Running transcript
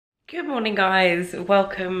Good morning guys,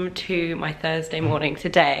 welcome to my Thursday morning.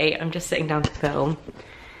 Today I'm just sitting down to film.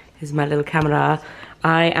 Here's my little camera.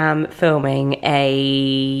 I am filming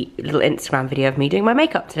a little Instagram video of me doing my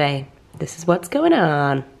makeup today. This is what's going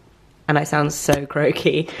on. And I sound so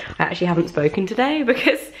croaky. I actually haven't spoken today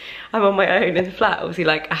because I'm on my own in the flat. Obviously,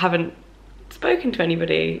 like, I haven't spoken to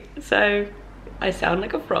anybody, so I sound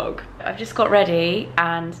like a frog. I've just got ready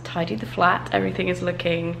and tidied the flat. Everything is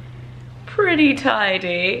looking pretty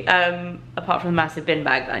tidy, apart from the massive bin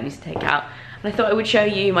bag that I need to take out. And I thought I would show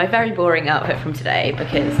you my very boring outfit from today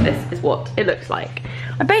because this is what it looks like.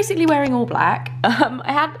 I'm basically wearing all black.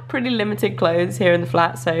 I had pretty limited clothes here in the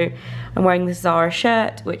flat, so I'm wearing this Zara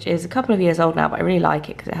shirt, which is a couple of years old now, but I really like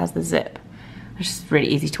it because it has the zip. It's just really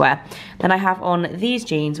easy to wear. Then I have on these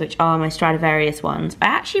jeans, which are my Stradivarius ones. I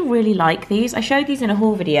actually really like these. I showed these in a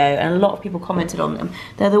haul video and a lot of people commented on them.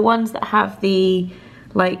 They're the ones that have the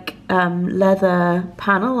like leather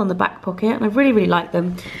panel on the back pocket, and I really like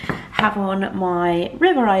them. Have on my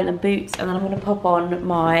River Island boots, and then I'm going to pop on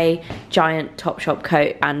my giant Topshop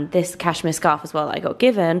coat and this cashmere scarf as well that I got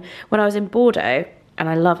given when I was in Bordeaux, and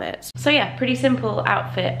I love it. So yeah, pretty simple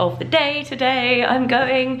outfit of the day today. I'm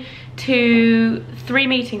going to 3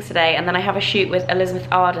 meetings today, and then I have a shoot with Elizabeth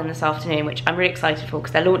Arden this afternoon, which I'm really excited for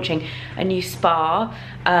because they're launching a new spa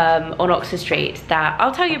on Oxford Street that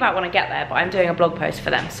I'll tell you about when I get there, but I'm doing a blog post for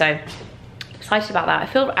them, so excited about that. I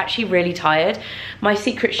feel actually really tired. My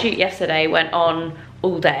secret shoot yesterday went on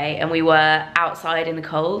all day and we were outside in the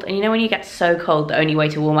cold, and you know when you get so cold the only way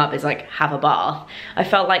to warm up is like have a bath. I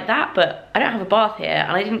felt like that, but I don't have a bath here,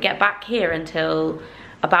 and I didn't get back here until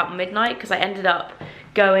about midnight because I ended up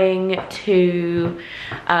going to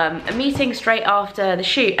a meeting straight after the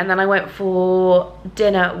shoot, and then I went for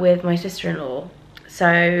dinner with my sister-in-law.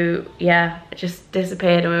 So yeah, it just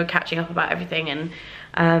disappeared and we were catching up about everything,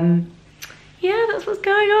 and yeah, that's what's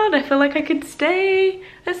going on. I feel like I could stay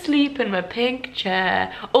asleep in my pink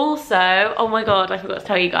chair. Also, oh my god, I forgot to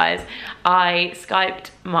tell you guys, I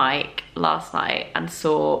Skyped Mike last night and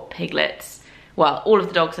saw Piglet's, well, all of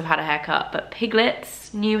the dogs have had a haircut, but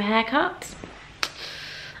Piglet's new haircut.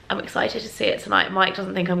 I'm excited to see it tonight. Mike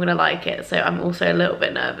doesn't think I'm gonna like it, so I'm also a little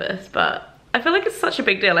bit nervous, but I feel like it's such a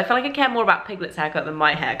big deal. I feel like I care more about Piglet's haircut than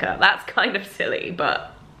my haircut. That's kind of silly,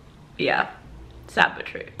 but yeah. Sad but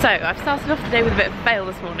true. So I've started off the day with a bit of a fail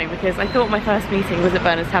this morning because I thought my first meeting was at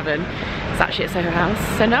Bernard's Tavern. It's actually at Soho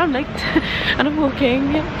House, so now I'm late and I'm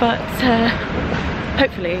walking, but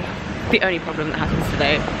hopefully the only problem that happens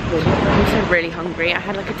today. I'm also really hungry. I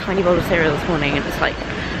had like a tiny bowl of cereal this morning and it's like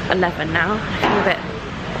 11 now. I feel a bit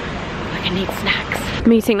like I need snacks.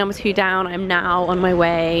 Meeting number 2 down. I'm now on my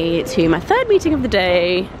way to my 3rd meeting of the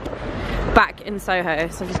day back in Soho.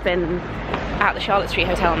 So I've just been at the Charlotte Street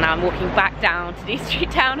Hotel, and now I'm walking back down to D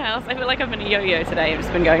Street Townhouse. I feel like I've been a yo-yo today. I've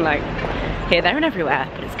just been going like here, there and everywhere,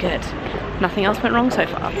 but it's good. Nothing else went wrong so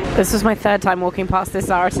far. This was my 3rd time walking past this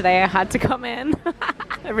Zara today. I had to come in.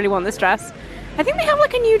 I really want this dress. I think they have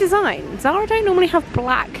like a new design. Zara don't normally have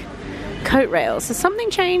black coat rails. Has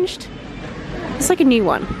something changed? It's like a new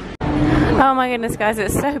one. Oh my goodness guys,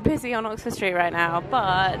 it's so busy on Oxford Street right now,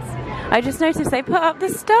 but I just noticed they put up the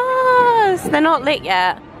stars. They're not lit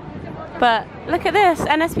yet. But look at this,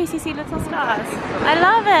 NSPCC Little Stars. I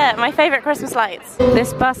love it, my favourite Christmas lights.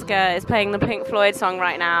 This busker is playing the Pink Floyd song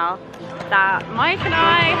right now that Mike and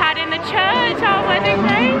I had in the church our wedding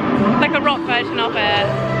day. Like a rock version of it.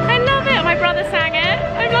 I love it, my brother sang it.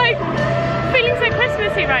 I'm like feeling so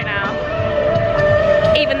Christmassy right now.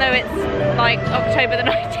 Even though it's like October the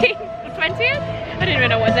 19th, the 20th? I don't even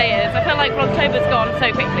know what day it is. I feel like Vlogtober's gone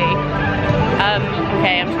so quickly.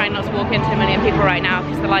 Okay, I'm trying not to walk into a million people right now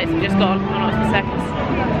because the lights have just gone on Oxford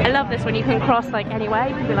Circus. I love this when you can cross like anywhere.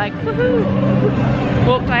 You can be like, woohoo!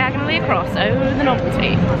 Walk diagonally across. Oh, the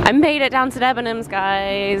novelty. I made it down to Debenhams,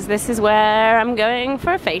 guys. This is where I'm going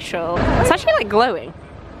for a facial. It's actually like glowing.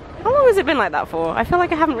 How long has it been like that for? I feel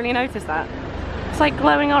like I haven't really noticed that. It's like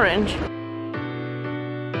glowing orange.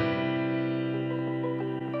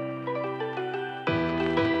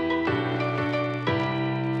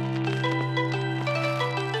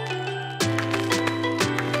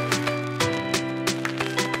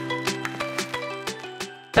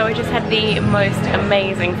 So I just had the most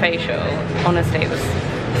amazing facial. Honestly, it was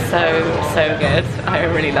so good. I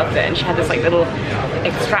really loved it. And she had this like little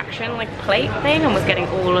extraction like plate thing and was getting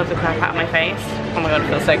all of the crap out of my face. Oh my god, it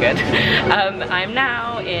feels so good. I'm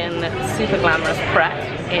now in super glamorous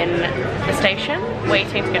Pret in the station,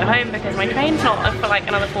 waiting to go home because my train's not for like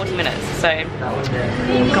another 40 minutes. So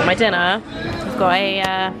I've got my dinner. I've got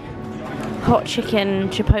a hot chicken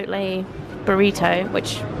chipotle burrito,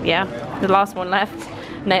 which yeah, the last one left.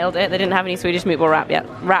 nailed it. They didn't have any Swedish meatball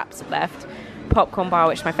wraps left. Popcorn bar,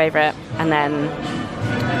 which is my favourite, and then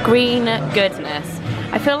green goodness.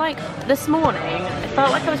 I feel like this morning, I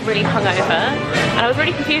felt like I was really hungover, and I was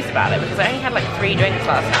really confused about it because I only had like 3 drinks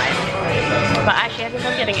last night. But actually I think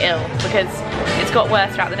I'm getting ill because it's got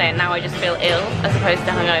worse throughout the day and now I just feel ill as opposed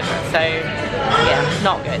to hungover. So yeah,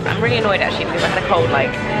 not good. I'm really annoyed actually because I had a cold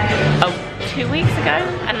like 2 weeks ago,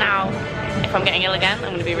 and now if I'm getting ill again,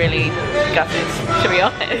 I'm gonna be really gutted, to be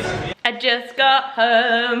honest. I just got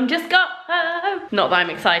home, Not that I'm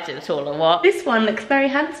excited at all or what. This one looks very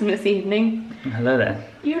handsome this evening. Hello there.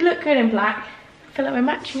 You look good in black. I feel like we're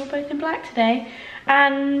matching, we're both in black today.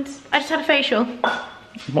 And I just had a facial.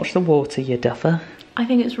 Watch the water, you duffer. I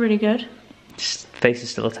think it's really good. Face is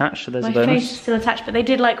still attached, so there's a bonus. My face is still attached, but they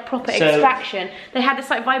did like proper extraction. They had this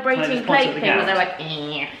like vibrating plate thing where they're like,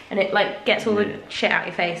 and it like gets all the shit out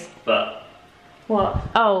your face. But what?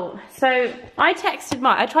 Oh, so I texted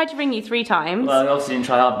Mark. I tried to ring you 3 times. Well, I obviously didn't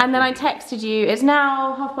try hard. And then I texted you. It's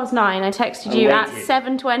now 9:30. I texted you at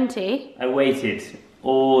 7:20. I waited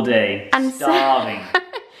all day, and starving,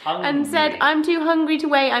 and said, "I'm too hungry to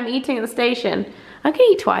wait. I'm eating at the station." I can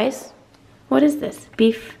eat twice. What is this?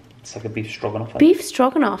 Beef. It's like a beef stroganoff. Beef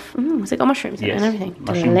stroganoff. It's got mushrooms in it and everything.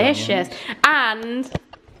 Delicious. And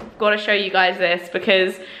I've got to show you guys this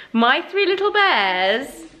because my 3 little bears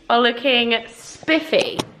are looking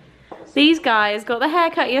spiffy. These guys got the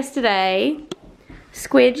haircut yesterday.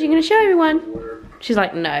 Squidge, you're gonna show everyone? She's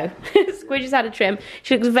like, no. Squidge has had a trim.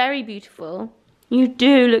 She looks very beautiful. You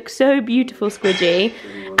do look so beautiful, Squidgy.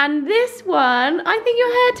 And this one, I think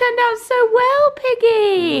your hair turned out so well,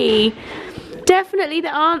 Piggy. Definitely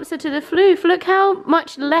the answer to the floof. Look how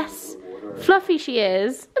much less fluffy she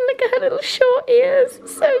is. And look at her little short ears.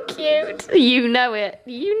 So cute. You know it.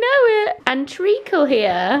 You know it. And Treacle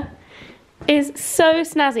here is so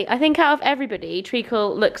snazzy. I think out of everybody,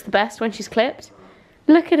 Treacle looks the best when she's clipped.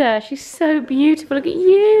 Look at her. She's so beautiful. Look at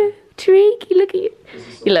you. Treaky, look at you.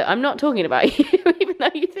 Look, I'm not talking about you. Even though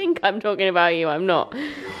you think I'm talking about you, I'm not.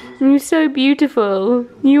 You're so beautiful.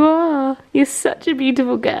 You are. You're such a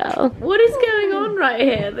beautiful girl. What is going on right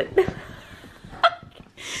here?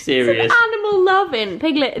 Serious. It's animal loving.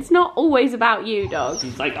 Piglet, it's not always about you, dog.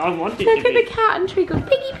 She's like, I want it Look to be. at the cat and Treacle.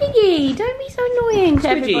 Piggy, Piggy, don't be so annoying to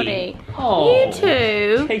everybody. Oh, you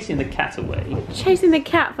two. Chasing the cat away. Chasing the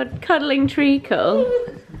cat for cuddling Treacle.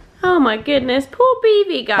 Oh my goodness, poor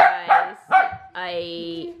Beavy, guys.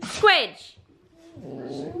 Squidge.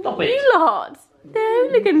 Stop it. You lot. No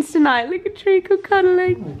hooligans tonight. Look at Treacle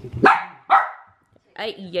cuddling.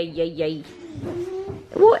 Yay.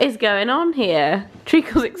 What is going on here?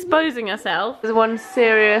 Treacle's exposing herself. There's one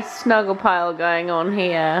serious snuggle pile going on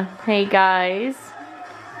here. Hey guys.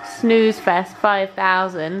 Snooze Fest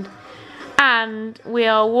 5000. And we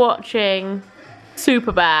are watching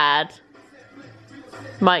Superbad.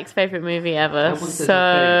 Mike's favourite movie ever.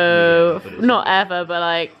 So, not ever, but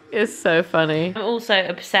like, it's so funny. I'm also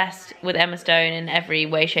obsessed with Emma Stone in every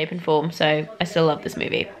way, shape and form, so I still love this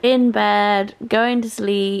movie. In bed, going to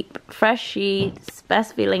sleep, fresh sheets,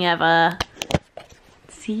 best feeling ever.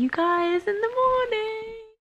 See you guys in the morning.